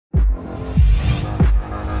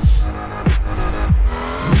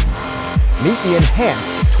Meet the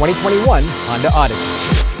enhanced 2021 Honda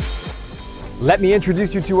Odyssey. Let me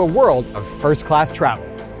introduce you to a world of first-class travel.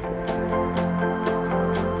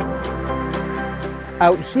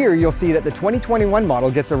 Out here, you'll see that the 2021 model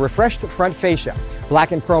gets a refreshed front fascia,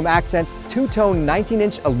 black and chrome accents, two-tone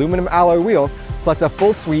 19-inch aluminum alloy wheels, plus a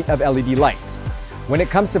full suite of LED lights. When it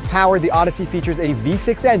comes to power, the Odyssey features a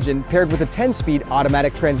V6 engine paired with a 10-speed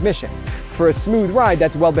automatic transmission for a smooth ride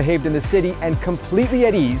that's well behaved in the city and completely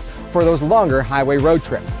at ease for those longer highway road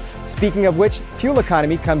trips. Speaking of which, fuel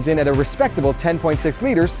economy comes in at a respectable 10.6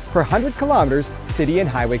 liters per 100 kilometers, city and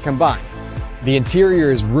highway combined. The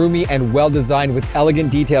interior is roomy and well designed with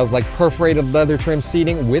elegant details like perforated leather trim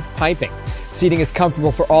seating with piping. Seating is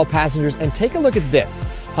comfortable for all passengers, and take a look at this,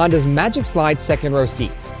 Honda's Magic Slide second row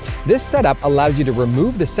seats. This setup allows you to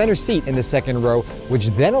remove the center seat in the second row, which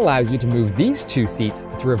then allows you to move these two seats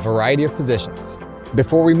through a variety of positions.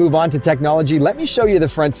 Before we move on to technology, let me show you the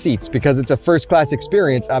front seats because it's a first-class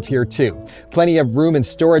experience up here too. Plenty of room and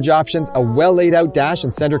storage options, a well laid out dash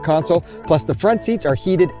and center console, plus the front seats are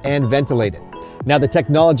heated and ventilated. Now the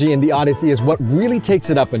technology in the Odyssey is what really takes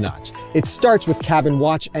it up a notch. It starts with cabin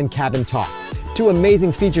watch and cabin talk, two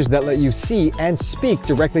amazing features that let you see and speak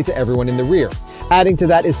directly to everyone in the rear. Adding to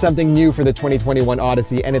that is something new for the 2021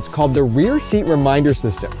 Odyssey, and it's called the Rear Seat Reminder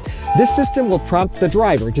System. This system will prompt the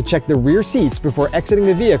driver to check the rear seats before exiting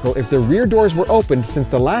the vehicle if the rear doors were opened since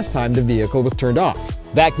the last time the vehicle was turned off.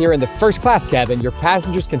 Back here in the first class cabin, your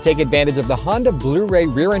passengers can take advantage of the Honda Blu-ray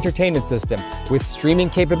rear entertainment system with streaming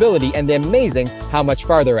capability and the amazing How Much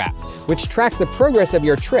Farther app, which tracks the progress of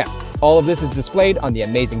your trip. All of this is displayed on the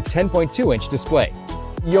amazing 10.2-inch display.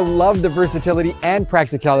 You'll love the versatility and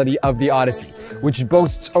practicality of the Odyssey, which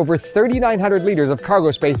boasts over 3,900 liters of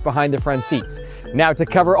cargo space behind the front seats. Now, to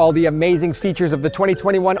cover all the amazing features of the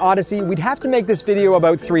 2021 Odyssey, we'd have to make this video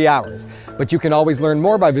about 3 hours. But you can always learn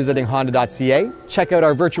more by visiting honda.ca, check out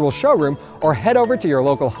our virtual showroom, or head over to your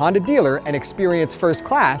local Honda dealer and experience first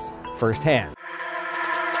class firsthand.